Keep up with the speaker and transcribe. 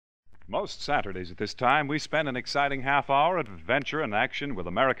Most Saturdays at this time, we spend an exciting half hour of adventure and action with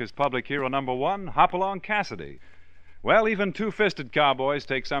America's public hero number one, Hopalong Cassidy. Well, even two-fisted cowboys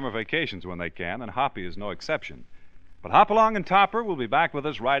take summer vacations when they can, and Hoppy is no exception. But Hopalong and Topper will be back with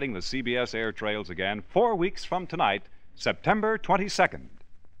us riding the CBS air trails again 4 weeks from tonight, September 22nd.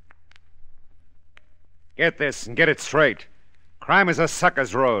 Get this and get it straight. Crime is a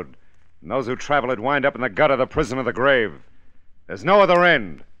sucker's road, and those who travel it wind up in the gut of the prison of the grave. There's no other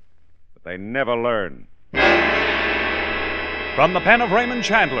end, but they never learn. From the pen of Raymond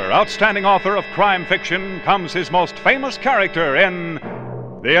Chandler, outstanding author of crime fiction, comes his most famous character in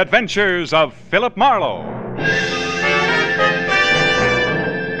The Adventures of Philip Marlowe.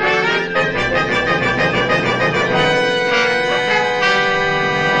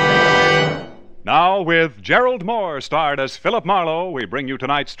 Now, with Gerlad Mohr starred as Philip Marlowe, we bring you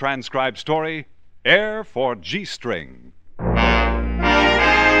tonight's transcribed story, Heir for G-String.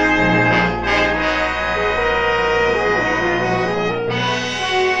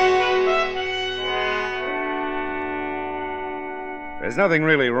 There's nothing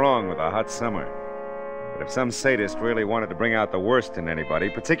really wrong with a hot summer. But if some sadist really wanted to bring out the worst in anybody,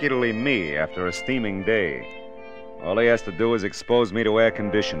 particularly me, after a steaming day, all he has to do is expose me to air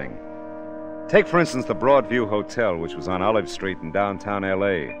conditioning. Take, for instance, the Broadview Hotel, which was on Olive Street in downtown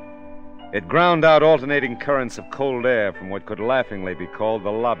L.A. It ground out alternating currents of cold air from what could laughingly be called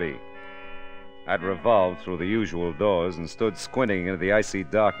the lobby. I'd revolved through the usual doors and stood squinting into the icy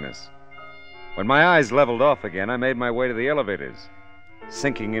darkness. When my eyes leveled off again, I made my way to the elevators,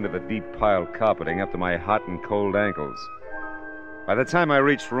 sinking into the deep-piled carpeting up to my hot and cold ankles. By the time I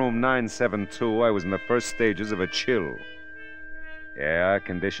reached room 972, I was in the first stages of a chill. Yeah, air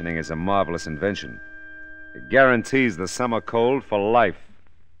conditioning is a marvelous invention. It guarantees the summer cold for life.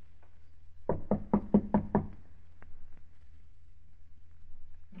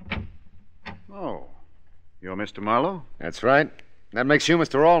 Oh, you're Mr. Marlowe? That's right. That makes you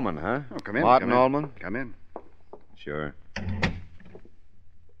Mr. Allman, huh? Oh, come in. Martin come in. Allman? Come in. Sure.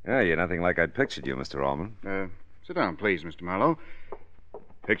 Yeah, you're nothing like I'd pictured you, Mr. Allman. Sit down, please, Mr. Marlowe.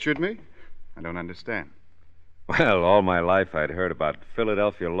 Pictured me? I don't understand. Well, all my life I'd heard about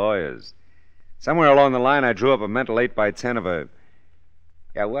Philadelphia lawyers. Somewhere along the line, I drew up a mental 8x10 of a...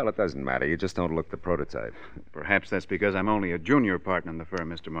 Yeah, well, it doesn't matter. You just don't look the prototype. Perhaps that's because I'm only a junior partner in the firm,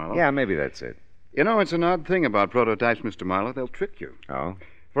 Mr. Marlowe. Yeah, maybe that's it. You know, it's an odd thing about prototypes, Mr. Marlowe. They'll trick you. Oh?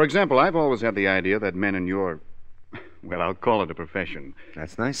 For example, I've always had the idea that men in your... Well, I'll call it a profession.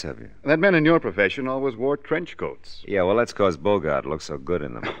 That's nice of you. That men in your profession always wore trench coats. Yeah, well, that's because Bogart looks so good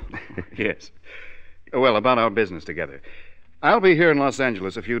in them. Yes. Well, about our business together. I'll be here in Los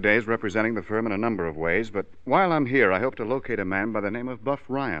Angeles a few days representing the firm in a number of ways, but while I'm here, I hope to locate a man by the name of Buff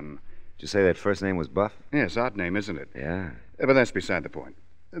Ryan. Did you say that first name was Buff? Yes, odd name, isn't it? Yeah. But that's beside the point.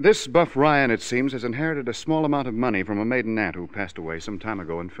 This Buff Ryan, it seems, has inherited a small amount of money from a maiden aunt who passed away some time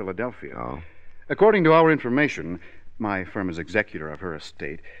ago in Philadelphia. Oh? According to our information, my firm is executor of her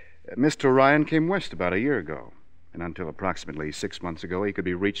estate, Mr. Ryan came west about a year ago, and until approximately 6 months ago, he could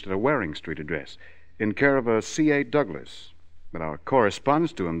be reached at a Waring Street address in care of a C.A. Douglas. But our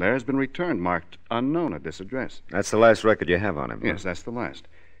correspondence to him there has been returned, marked unknown at this address. That's the last record you have on him, huh? Yes, that's the last.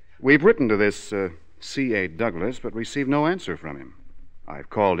 We've written to this C.A. Douglas, but received no answer from him. I've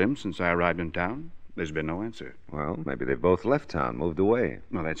called him since I arrived in town. There's been no answer. Well, maybe they've both left town, moved away.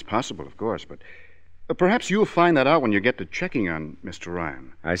 Well, that's possible, of course, but perhaps you'll find that out when you get to checking on Mr.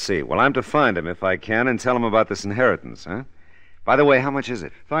 Ryan. I see. Well, I'm to find him if I can and tell him about this inheritance, huh? By the way, how much is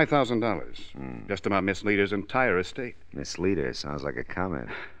it? $5,000. Just about Miss Leader's entire estate. Miss Leader sounds like a comment.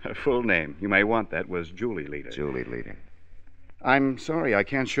 Her full name, you may want that, was Julie Leader. Julie Leader. I'm sorry I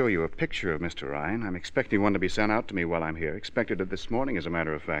can't show you a picture of Mr. Ryan. I'm expecting one to be sent out to me while I'm here. Expected it this morning, as a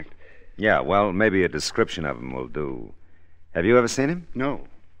matter of fact. Yeah, well, maybe a description of him will do. Have you ever seen him? No.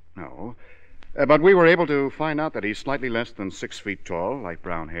 But we were able to find out that he's slightly less than 6 feet tall, light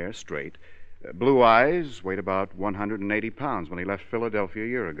brown hair, straight. Blue eyes, weighed about 180 pounds when he left Philadelphia a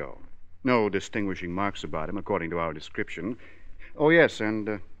year ago. No distinguishing marks about him, according to our description. Oh, yes,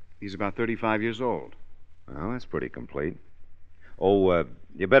 and he's about 35 years old. Well, that's pretty complete. Oh,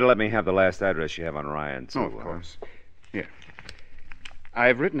 you better let me have the last address you have on Ryan, too. Oh, of course. Here.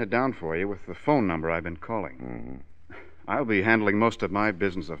 I've written it down for you with the phone number I've been calling. Mm-hmm. I'll be handling most of my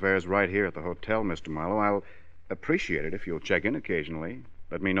business affairs right here at the hotel, Mr. Marlowe. I'll appreciate it if you'll check in occasionally.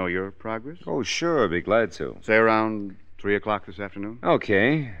 Let me know your progress. Oh, sure. I'd be glad to. Say around 3 o'clock this afternoon?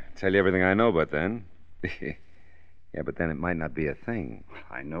 Okay. Tell you everything I know, but then. Yeah, but then it might not be a thing.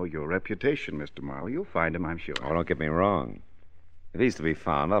 I know your reputation, Mr. Marlowe. You'll find him, I'm sure. Oh, don't get me wrong. If he's to be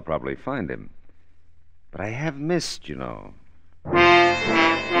found, I'll probably find him. But I have missed, you know.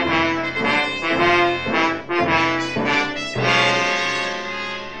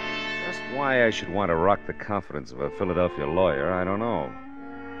 I should want to rock the confidence of a Philadelphia lawyer, I don't know.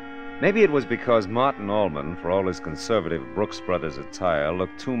 Maybe it was because Martin Allman, for all his conservative Brooks Brothers attire,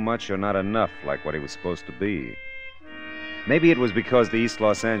 looked too much or not enough like what he was supposed to be. Maybe it was because the East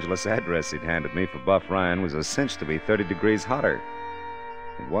Los Angeles address he'd handed me for Buff Ryan was a cinch to be 30 degrees hotter.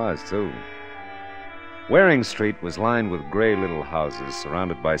 It was, too. Waring Street was lined with gray little houses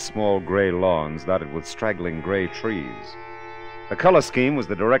surrounded by small gray lawns dotted with straggling gray trees. The color scheme was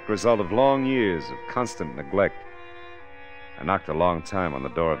the direct result of long years of constant neglect. I knocked a long time on the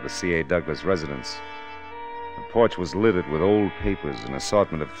door of the C.A. Douglas residence. The porch was littered with old papers, an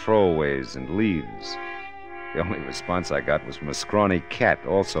assortment of throwaways and leaves. The only response I got was from a scrawny cat,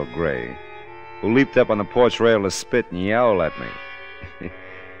 also gray, who leaped up on the porch rail to spit and yowl at me.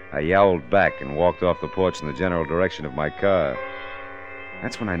 I yowled back and walked off the porch in the general direction of my car.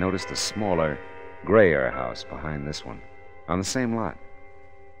 That's when I noticed a smaller, grayer house behind this one, on the same lot.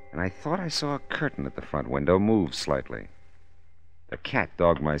 And I thought I saw a curtain at the front window move slightly. The cat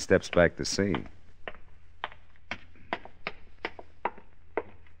dogged my steps back to see.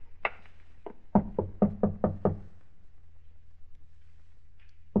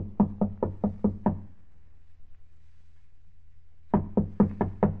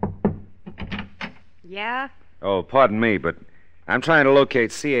 Yeah? Oh, pardon me, but I'm trying to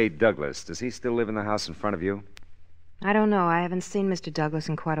locate C.A. Douglas. Does he still live in the house in front of you? I don't know. I haven't seen Mr. Douglas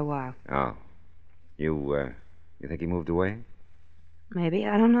in quite a while. Oh. You think he moved away? Maybe.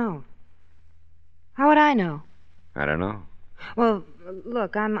 I don't know. How would I know? I don't know. Well,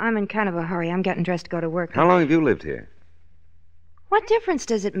 look, I'm in kind of a hurry. I'm getting dressed to go to work. How long have you lived here? What difference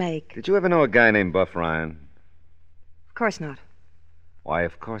does it make? Did you ever know a guy named Buff Ryan? Of course not. Why,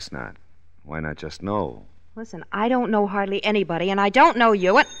 of course not. Why not just know? Listen, I don't know hardly anybody, and I don't know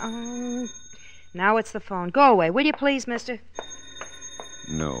you, and... now it's the phone. Go away, will you please, mister?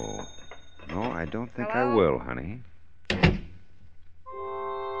 No. No, I don't think Hello? I will, honey.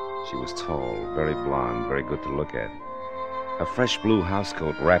 She was tall, very blonde, very good to look at. A fresh blue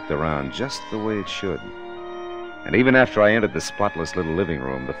housecoat wrapped around just the way it should. And even after I entered the spotless little living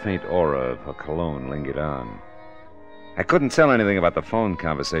room, the faint aura of her cologne lingered on. I couldn't tell anything about the phone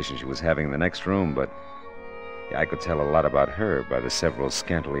conversation she was having in the next room, but I could tell a lot about her by the several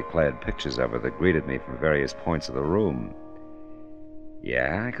scantily clad pictures of her that greeted me from various points of the room.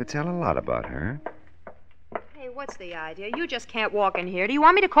 Yeah, I could tell a lot about her. Hey, what's the idea? You just can't walk in here. Do you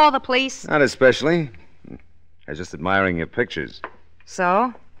want me to call the police? Not especially. I was just admiring your pictures.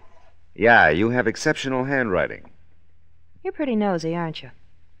 So? Yeah, you have exceptional handwriting. You're pretty nosy, aren't you?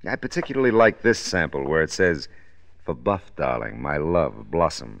 I particularly like this sample where it says, "For Buff, darling, my love,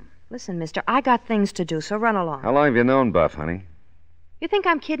 Blossom." Listen, mister, I got things to do, so run along. How long have you known Buff, honey? You think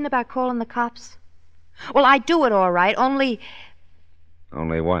I'm kidding about calling the cops? Well, I do it all right, only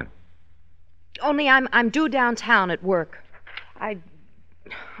Only what? I'm due downtown at work. Oh,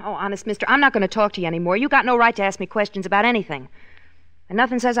 honest, mister, I'm not going to talk to you anymore. You got no right to ask me questions about anything. And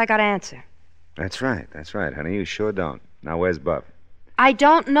nothing says I got to answer. That's right, honey. You sure don't. Now, where's Buff? I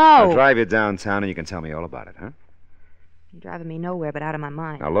don't know. I'll drive you downtown and you can tell me all about it, huh? You're driving me nowhere but out of my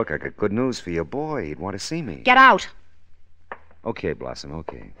mind. Now, look, I got good news for your boy. He'd want to see me. Get out. Okay, Blossom,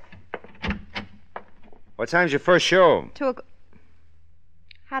 okay. What time's your first show?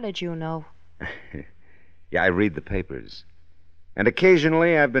 How did you know? Yeah, I read the papers. And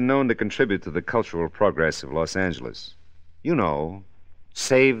occasionally I've been known to contribute to the cultural progress of Los Angeles. You know,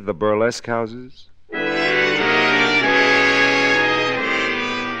 save the burlesque houses.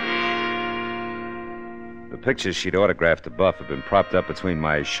 The pictures she'd autographed to Buff had been propped up between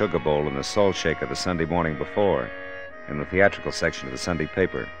my sugar bowl and the salt shaker the Sunday morning before, in the theatrical section of the Sunday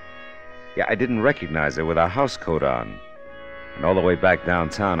paper. Yeah, I didn't recognize her with her house coat on. And all the way back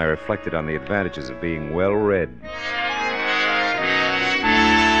downtown, I reflected on the advantages of being well-read.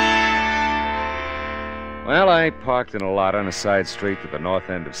 Well, I parked in a lot on a side street to the north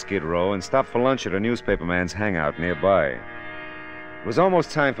end of Skid Row and stopped for lunch at a newspaperman's hangout nearby. It was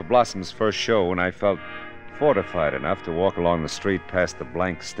almost time for Blossom's first show when I felt fortified enough to walk along the street past the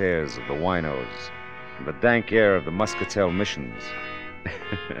blank stares of the winos and the dank air of the Muscatel missions.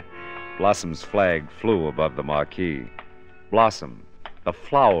 Blossom's flag flew above the marquee. Blossom, the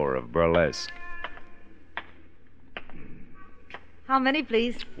flower of burlesque. How many,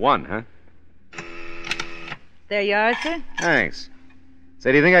 please? One, huh? There you are, sir. Thanks.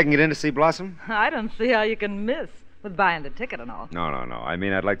 Say, do you think I can get in to see Blossom? I don't see how you can miss with buying the ticket and all. No. I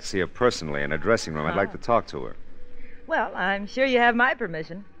mean, I'd like to see her personally in a dressing room. I'd like to talk to her. Well, I'm sure you have my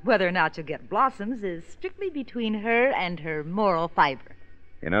permission. Whether or not you'll get Blossoms is strictly between her and her moral fiber.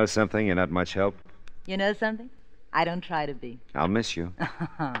 You know something? You're not much help. You know something? I don't try to be. I'll miss you.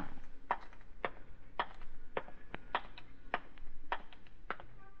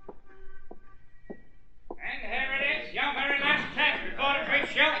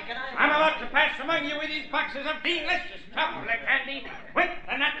 boxes of delicious chocolate candy with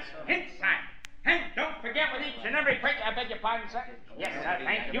the nuts inside. And don't forget with each and every purchase... I beg your pardon, sir? Yes, sir.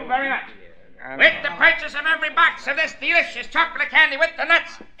 Thank you very much. With the purchase of every box of this delicious chocolate candy with the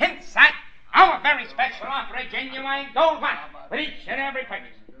nuts inside, our very special offer, a genuine gold watch with each and every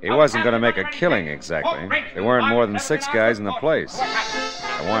purchase. He wasn't going to make a killing exactly. There weren't more than 6 guys in the place.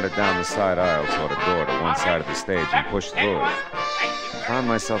 I wandered down the side aisle toward a door to one side of the stage and pushed through it. I found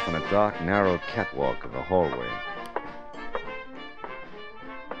myself on a dark, narrow catwalk of a hallway.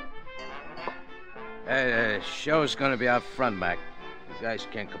 The show's going to be out front, Mac. You guys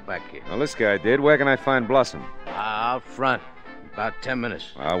can't come back here. Well, this guy did. Where can I find Blossom? Out front. About 10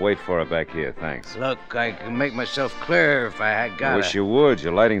 minutes. I'll wait for her back here, thanks. Look, I can make myself clear if I had got I wish you would.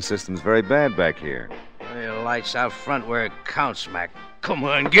 Your lighting system's very bad back here. The lights out front where it counts, Mac. Come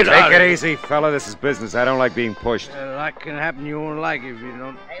on, get out. Take it easy, fella. This is business. I don't like being pushed. A lot can happen you won't like if you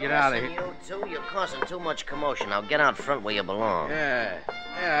don't get out of here. You two, you're causing too much commotion. Now get out front where you belong. Yeah,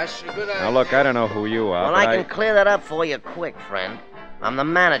 that's a good idea. Now, look, I don't know who you are, Well, but I can clear that up for you quick, friend. I'm the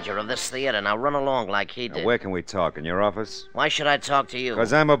manager of this theater. Now run along like he did. Now, where can we talk? In your office? Why should I talk to you?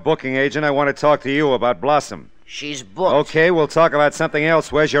 Because I'm a booking agent. I want to talk to you about Blossom. She's booked. Okay, we'll talk about something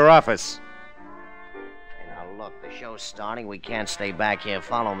else. Where's your office? Hey, now look, the show's starting. We can't stay back here.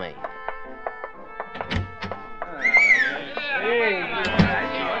 Follow me.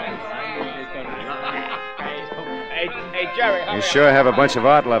 Hey, Jerry, You sure have a bunch of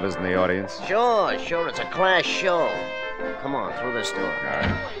art lovers in the audience. Sure. It's a class show. Come on, through this door. All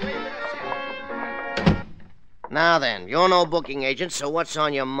right. Now then, you're no booking agent, so what's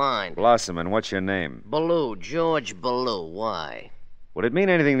on your mind? Blossom, and what's your name? Ballou, George Ballou. Why? Would it mean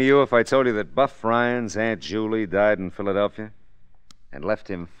anything to you if I told you that Buff Ryan's Aunt Julie died in Philadelphia and left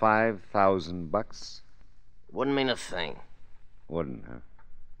him $5,000? Wouldn't mean a thing. Wouldn't, huh?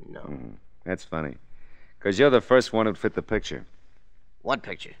 No. That's funny. Because you're the first one who'd fit the picture. What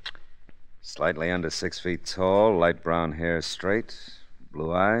picture? Slightly under 6 feet tall, light brown hair, straight,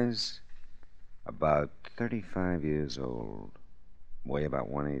 blue eyes, about 35 years old, weigh about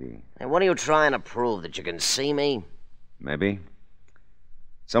 180. Hey, what are you trying to prove? That you can see me? Maybe.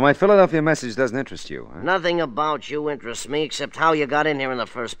 So my Philadelphia message doesn't interest you, huh? Nothing about you interests me except how you got in here in the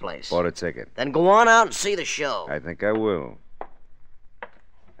first place. Bought a ticket. Then go on out and see the show. I think I will.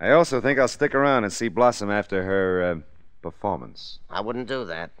 I also think I'll stick around and see Blossom after her performance. I wouldn't do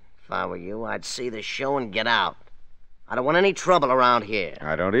that. If I were you, I'd see the show and get out. I don't want any trouble around here.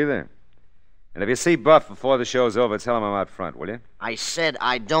 I don't either. And if you see Buff before the show's over, tell him I'm out front, will you? I said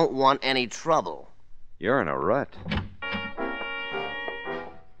I don't want any trouble. You're in a rut.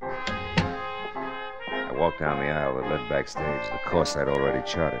 I walked down the aisle that led backstage, the course I'd already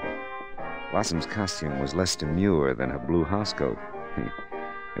charted. Blossom's costume was less demure than her blue housecoat.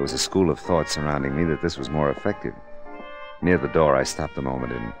 There was a school of thought surrounding me that this was more effective. Near the door, I stopped a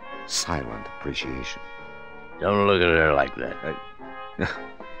moment in silent appreciation. Don't look at her like that.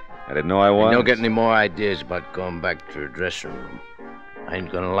 I didn't know I was. Don't get any more ideas about going back to her dressing room. I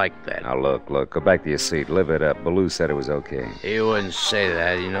ain't gonna like that. Now, look. Go back to your seat. Live it up. Ballou said it was okay. He wouldn't say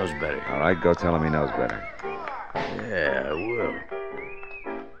that. He knows better. All right, go tell him he knows better. Yeah, I will.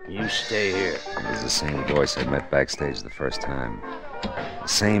 You stay here. It was the same voice I met backstage the first time. The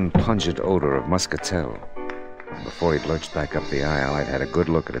same pungent odor of muscatel. And before he'd lurched back up the aisle, I'd had a good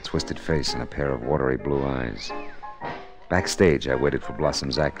look at a twisted face and a pair of watery blue eyes. Backstage, I waited for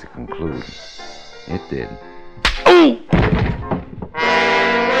Blossom's act to conclude. It did. Oh!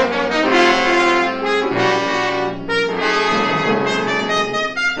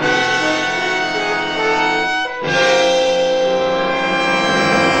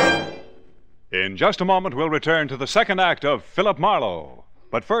 In just a moment, we'll return to the second act of Philip Marlowe.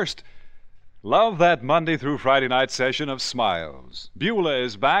 But first, love that Monday through Friday night session of Smiles. Beulah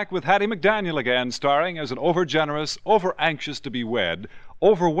is back with Hattie McDaniel again, starring as an overgenerous, over-anxious-to-be-wed,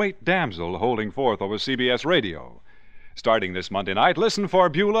 overweight damsel holding forth over CBS Radio. Starting this Monday night, listen for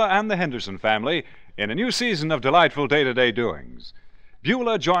Beulah and the Henderson family in a new season of delightful day-to-day doings.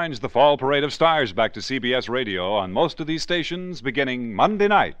 Beulah joins the fall parade of stars back to CBS Radio on most of these stations beginning Monday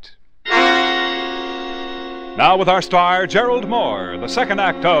night. Now with our star, Gerlad Mohr, the second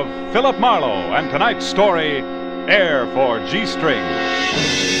act of Philip Marlowe, and tonight's story, Heir for G-String.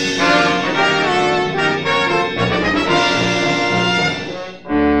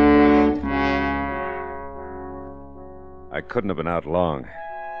 I couldn't have been out long.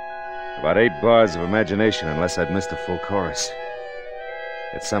 About 8 bars of imagination unless I'd missed a full chorus.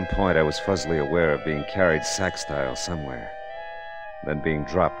 At some point, I was fuzzily aware of being carried sack-style somewhere, then being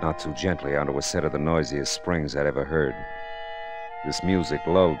dropped not too gently onto a set of the noisiest springs I'd ever heard. This music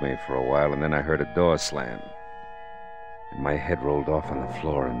lulled me for a while, and then I heard a door slam. And my head rolled off on the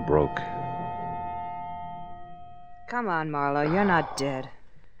floor and broke. Come on, Marlowe. You're not dead.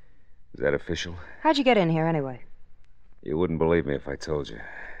 Is that official? How'd you get in here, anyway? You wouldn't believe me if I told you.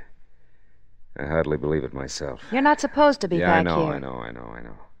 I hardly believe it myself. You're not supposed to be back here. I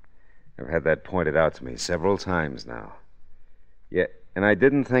know. I've had that pointed out to me several times now. Yeah, and I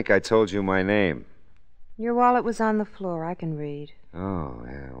didn't think I told you my name. Your wallet was on the floor. I can read. Oh,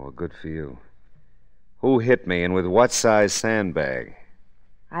 yeah, well, good for you. Who hit me, and with what size sandbag?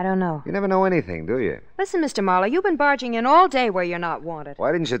 I don't know. You never know anything, do you? Listen, Mr. Marlowe, you've been barging in all day where you're not wanted.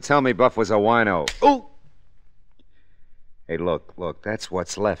 Why didn't you tell me Buff was a wino? Ooh! Hey, look, that's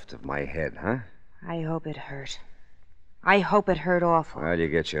what's left of my head, huh? I hope it hurt. I hope it hurt awful. Well, you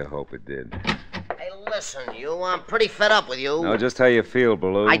get your hope it did. Hey, listen, you. I'm pretty fed up with you. No, just how you feel,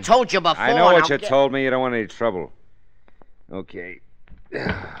 Baloo. I told you before. I know what you told me. You don't want any trouble. Okay.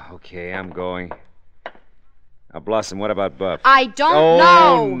 Okay, I'm going. Now, Blossom, what about Buff? I don't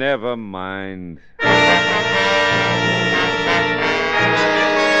know. Oh, never mind.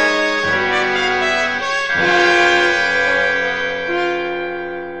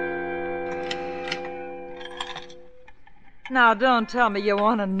 Now, don't tell me you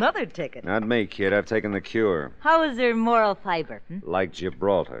want another ticket. Not me, kid. I've taken the cure. How is your moral fiber? Like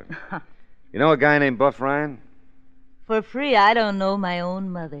Gibraltar. You know a guy named Buff Ryan? For free, I don't know my own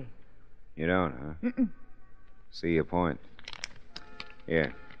mother. You don't, huh? Mm-mm. See your point.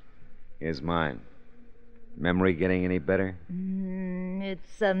 Here. Here's mine. Memory getting any better?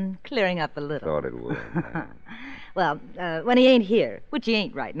 It's clearing up a little. Thought it would. Well, when he ain't here, which he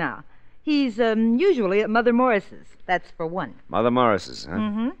ain't right now, he's usually at Mother Morris's. That's for one. Mother Morris's, huh?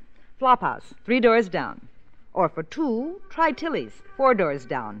 Mm-hmm. Flophouse, 3 doors down. Or for 2, try Tilly's, 4 doors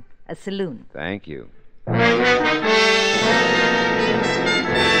down. A saloon. Thank you.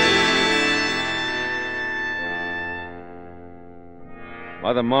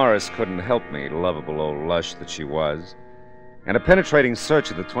 Mother Morris couldn't help me, lovable old lush that she was. And a penetrating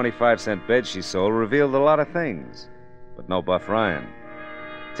search of the 25-cent bed she sold revealed a lot of things. But no Buff Ryan.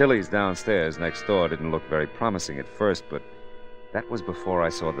 Tilly's downstairs next door didn't look very promising at first, but that was before I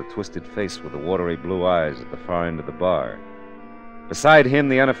saw the twisted face with the watery blue eyes at the far end of the bar. Beside him,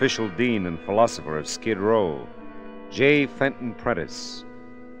 the unofficial dean and philosopher of Skid Row, J. Fenton Prentice.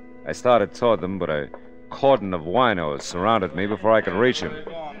 I started toward them, but a cordon of winos surrounded me before I could reach him.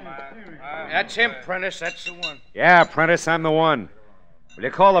 That's him, Prentice. That's the one. Yeah, Prentice, I'm the one. Will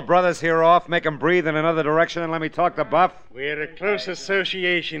you call the brothers here off, make them breathe in another direction, and let me talk to Buff? We're a close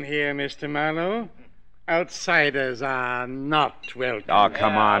association here, Mr. Marlowe. Outsiders are not welcome. Oh,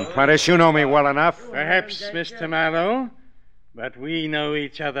 come on, Prentice. You know me well enough. Perhaps, Mr. Marlowe, but we know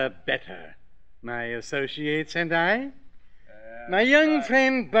each other better, my associates and I. My young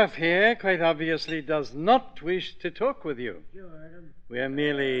friend Buff here quite obviously does not wish to talk with you. We're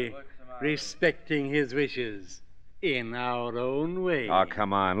merely respecting his wishes in our own way. Oh,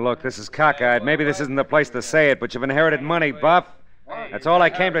 come on. Look, this is cockeyed. Maybe this isn't the place to say it, but you've inherited money, Buff. That's all I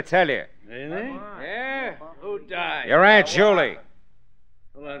came to tell you. Really? Yeah? Who died? Your Aunt Julie.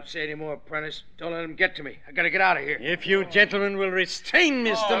 Don't let him say any more, Prentice. Don't let him get to me. I gotta get out of here. If you gentlemen will restrain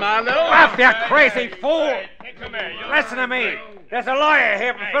Mr. Marlowe. Buff, you crazy fool! Listen to me. There's a lawyer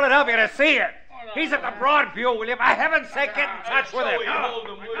here from Philadelphia to see you. He's at the Broadview. Will you, for heaven's sake, get in touch with him?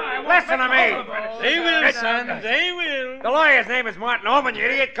 Listen to me. They will, son. They will. The lawyer's name is Martin Ullman, you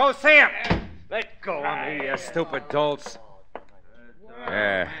idiot. Go see him. Let go of me, you stupid dolts.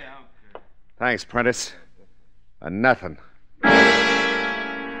 Yeah. Thanks, Prentice. Nothing.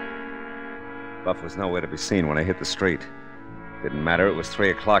 Buff was nowhere to be seen when I hit the street. Didn't matter. It was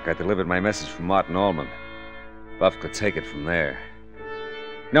 3 o'clock. I delivered my message from Martin Ullman. Buff could take it from there.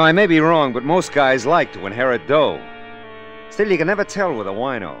 Now, I may be wrong, but most guys like to inherit dough. Still, you can never tell with a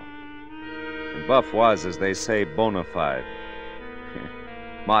wino. And Buff was, as they say, bona fide.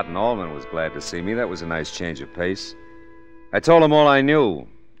 Martin Ullman was glad to see me. That was a nice change of pace. I told him all I knew.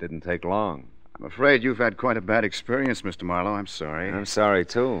 Didn't take long. I'm afraid you've had quite a bad experience, Mr. Marlowe. I'm sorry. I'm sorry,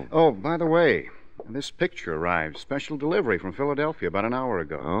 too. Oh, by the way, this picture arrived. Special delivery from Philadelphia about an hour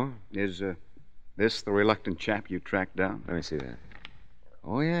ago. Oh? Is this the reluctant chap you tracked down? Let me see that.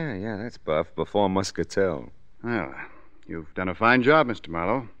 Oh, yeah, that's Buff, before Muscatel. Well, you've done a fine job, Mr.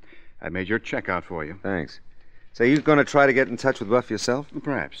 Marlowe. I made your check out for you. Thanks. Say, you going to try to get in touch with Buff yourself?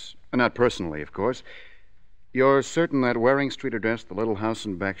 Perhaps. Not personally, of course. You're certain that Waring Street address, the little house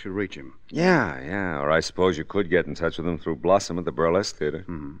in back, should reach him? Yeah. Or I suppose you could get in touch with him through Blossom at the Burlesque Theater.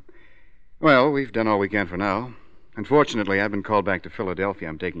 Mm-hmm. Well, we've done all we can for now. Unfortunately, I've been called back to Philadelphia.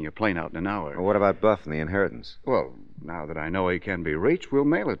 I'm taking a plane out in an hour. Well, what about Buff and the inheritance? Well, Now that I know he can be reached, we'll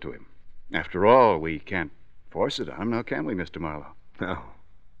mail it to him. After all, we can't force it on him, now can we, Mr. Marlowe? No,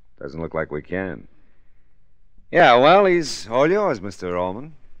 doesn't look like we can. Yeah, well, he's all yours, Mr.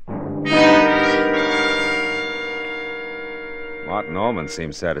 Ullman. Martin Ullman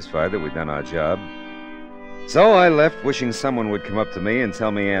seemed satisfied that we'd done our job. So I left, wishing someone would come up to me and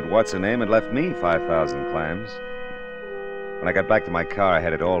tell me Aunt What's-Her-Name had left me 5,000 clams. When I got back to my car, I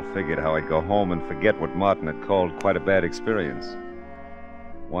had it all figured how I'd go home and forget what Martin had called quite a bad experience.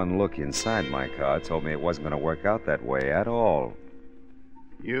 One look inside my car told me it wasn't going to work out that way at all.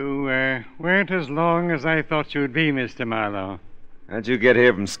 You weren't as long as I thought you'd be, Mr. Marlowe. How'd you get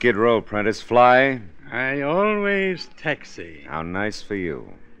here from Skid Row, Prentice? Fly? I always taxi. How nice for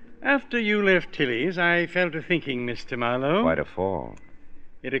you. After you left Tilly's, I fell to thinking, Mr. Marlowe. Quite a fall.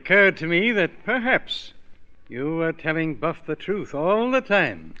 It occurred to me that perhaps you were telling Buff the truth all the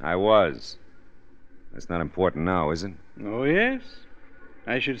time. I was. That's not important now, is it? Oh, yes.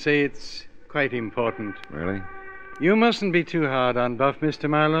 I should say it's quite important. Really? You mustn't be too hard on Buff, Mr.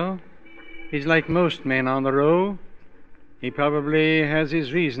 Marlowe. He's like most men on the row. He probably has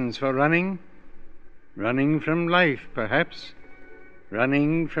his reasons for running. Running from life, perhaps.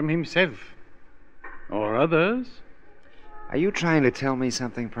 Running from himself. Or others. Are you trying to tell me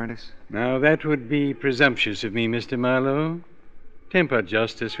something, Prentice? Now, that would be presumptuous of me, Mr. Marlowe. Temper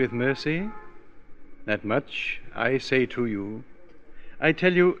justice with mercy. That much I say to you. I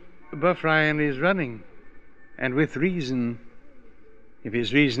tell you, Buff Ryan is running. And with reason. If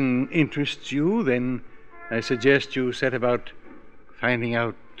his reason interests you, then I suggest you set about finding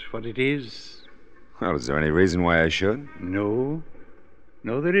out what it is. Well, is there any reason why I should? No.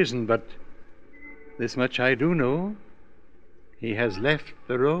 No, there isn't, but this much I do know. He has left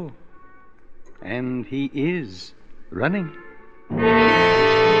the row. And he is running.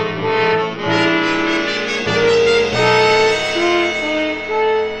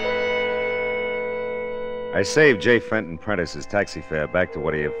 I saved J. Fenton Prentice's taxi fare back to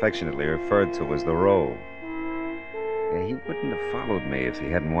what he affectionately referred to as the row. Yeah, he wouldn't have followed me if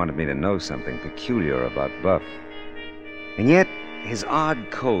he hadn't wanted me to know something peculiar about Buff. And yet, his odd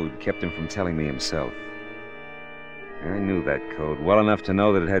code kept him from telling me himself. I knew that code well enough to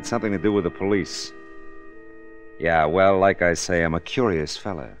know that it had something to do with the police. Yeah, well, like I say, I'm a curious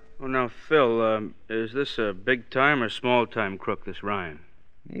fella. Oh, now, Phil, is this a big-time or small-time crook, this Ryan?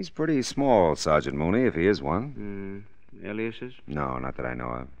 He's pretty small, Sergeant Mooney, if he is one. Aliases? No, not that I know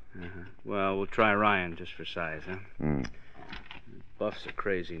of. Uh-huh. Well, we'll try Ryan just for size, huh? Buff's a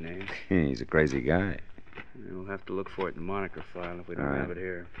crazy name. He's a crazy guy. We'll have to look for it in the moniker file if we don't have it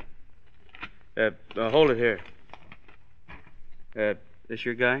here. Hold it here. This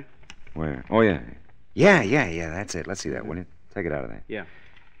your guy? Where? Oh, yeah. Yeah, that's it. Let's see that, will you? Take it out of there. Yeah.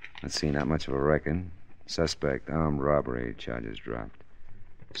 Let's see, not much of a record. Suspect, armed robbery, charges dropped.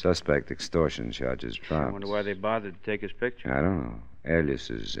 Suspect, extortion, charges dropped. I wonder why they bothered to take his picture. I don't know.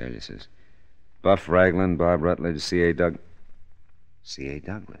 Aliases. Buff Ragland, Bob Rutledge, C.A. Douglas.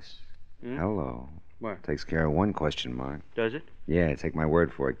 Hello. What? Takes care of one question mark. Does it? Yeah, take my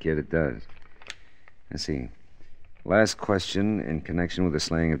word for it, kid, it does. Let's see. Last question in connection with the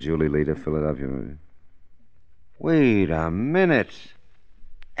slaying of Julie Leader, Philadelphia. Wait a minute.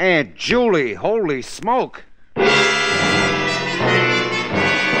 Aunt Julie, holy smoke.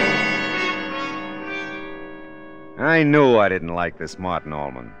 I knew I didn't like this Martin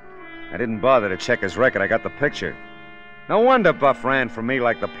Ullman. I didn't bother to check his record. I got the picture. No wonder Buff ran from me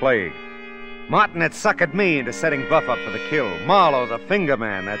like the plague. Martin had suckered me into setting Buff up for the kill. Marlowe, the finger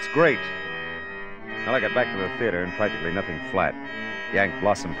man, that's great. Well, I got back to the theater and practically nothing flat. Yanked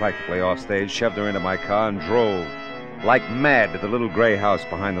Blossom practically off stage, shoved her into my car, and drove like mad to the little gray house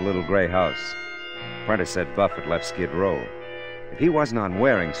behind the little gray house. Prentice said Buff had left Skid Row. If he wasn't on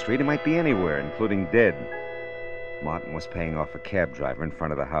Waring Street, he might be anywhere, including dead. Martin was paying off a cab driver in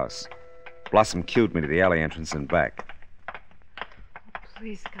front of the house. Blossom cued me to the alley entrance and back.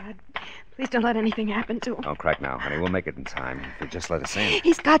 Please, God. Please don't let anything happen to him. Don't crack now, honey. We'll make it in time. If you just let us in.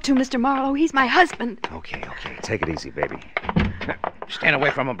 He's got to, Mr. Marlowe. He's my husband. Okay. Take it easy, baby. Stand away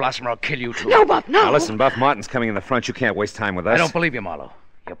from him, Blossom, or I'll kill you, too. No, Buff, no. Now, listen, Buff. Martin's coming in the front. You can't waste time with us. I don't believe you, Marlowe.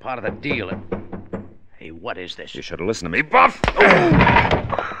 You're part of the deal. Hey, what is this? You should have listened to me, Buff.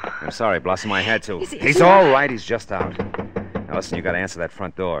 I'm sorry, Blossom. I had to. He's all right. He's just out. Now, listen, you got to answer that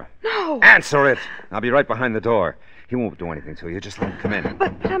front door. No. Answer it. I'll be right behind the door. He won't do anything to you. Just let him come in.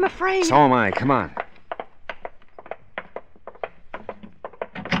 But I'm afraid. So am I. Come on.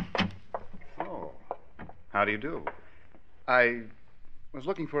 Oh, how do you do? I was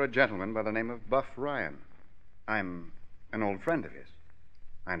looking for a gentleman by the name of Buff Ryan. I'm an old friend of his.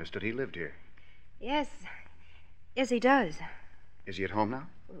 I understood he lived here. Yes. Yes, he does. Is he at home now?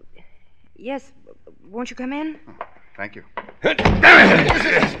 Yes. Won't you come in? Oh, thank you.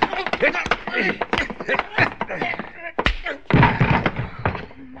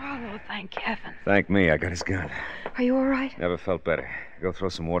 Marlowe, thank heaven. Thank me. I got his gun. Are you all right? Never felt better. Go throw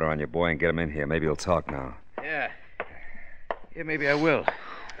some water on your boy and get him in here. Maybe he'll talk now. Yeah. Yeah, maybe I will.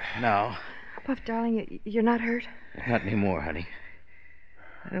 Now. Buff, darling, you're not hurt? Not anymore, honey.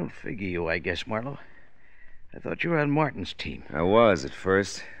 I don't figure you, I guess, Marlowe. I thought you were on Martin's team. I was at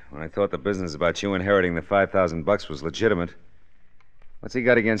first, when I thought the business about you inheriting the $5,000 was legitimate. What's he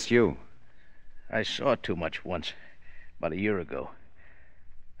got against you? I saw too much once, about a year ago.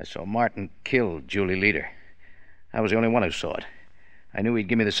 I saw Martin kill Julie Leader. I was the only one who saw it. I knew he'd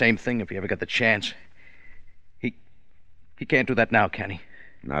give me the same thing if he ever got the chance. He can't do that now, can he?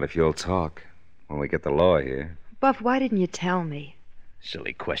 Not if you'll talk. When we get the law here. Buff, why didn't you tell me?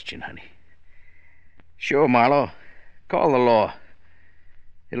 Silly question, honey. Sure, Marlowe. Call the law.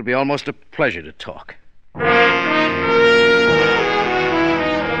 It'll be almost a pleasure to talk.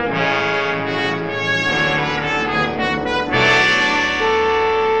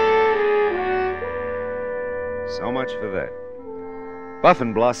 So much for that. Buff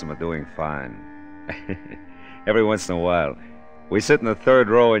and Blossom are doing fine. Every once in a while, we sit in the third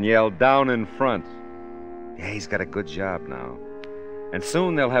row and yell down in front. Yeah, he's got a good job now. And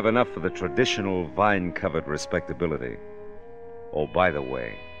soon they'll have enough for the traditional vine-covered respectability. Oh, by the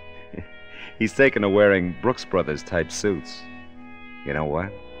way, he's taken to wearing Brooks Brothers type suits. You know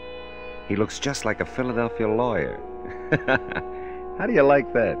what? He looks just like a Philadelphia lawyer. How do you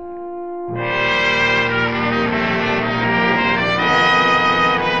like that?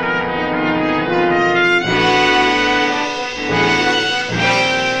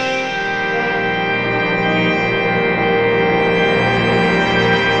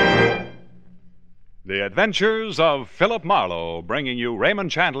 The Adventures of Philip Marlowe, bringing you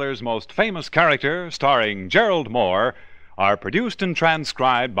Raymond Chandler's most famous character, starring Gerlad Mohr, are produced and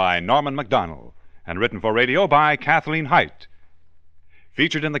transcribed by Norman MacDonald and written for radio by Kathleen Height.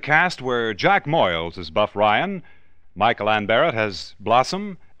 Featured in the cast were Jack Moyles as Buff Ryan, Michael Ann Barrett as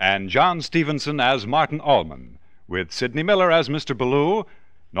Blossom, and John Stevenson as Martin Allman, with Sidney Miller as Mr. Ballou,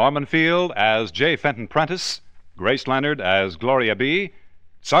 Norman Field as J. Fenton Prentice, Grace Leonard as Gloria B.,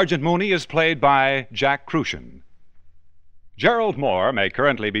 Sergeant Mooney is played by Jack Crucian. Gerlad Mohr may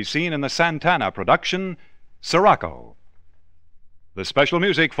currently be seen in the Santana production, Sirocco. The special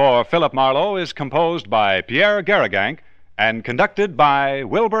music for Philip Marlowe is composed by Pierre Garrigank and conducted by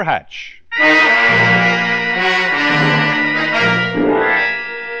Wilbur Hatch.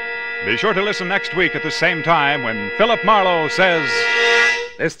 Be sure to listen next week at the same time when Philip Marlowe says...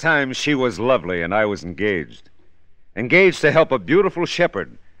 This time she was lovely and I was engaged. Engaged to help a beautiful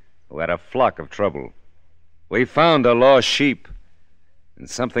shepherd who had a flock of trouble. We found a lost sheep and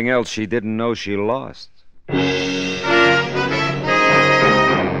something else she didn't know she lost.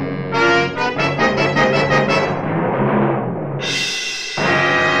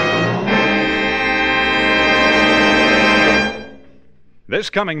 This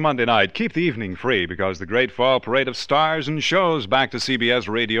coming Monday night, keep the evening free because the great fall parade of stars and shows back to CBS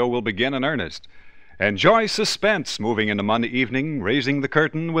Radio will begin in earnest. Enjoy suspense moving into Monday evening, Raising the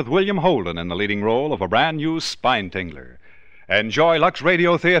Curtain with William Holden in the leading role of a brand new spine-tingler. Enjoy Lux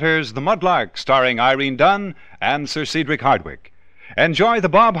Radio Theater's The Mudlark, starring Irene Dunn and Sir Cedric Hardwicke. Enjoy The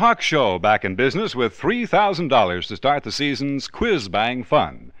Bob Hawk Show, back in business with $3,000 to start the season's whiz-bang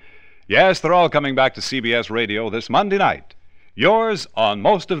fun. Yes, they're all coming back to CBS Radio this Monday night. Yours on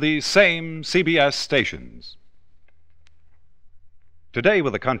most of these same CBS stations. Today,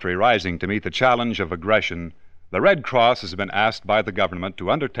 with the country rising to meet the challenge of aggression, the Red Cross has been asked by the government to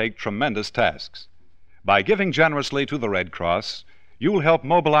undertake tremendous tasks. By giving generously to the Red Cross, you'll help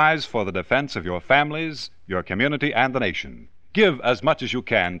mobilize for the defense of your families, your community, and the nation. Give as much as you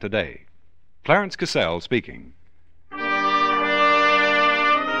can today. Clarence Cassell speaking.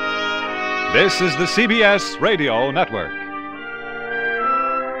 This is the CBS Radio Network.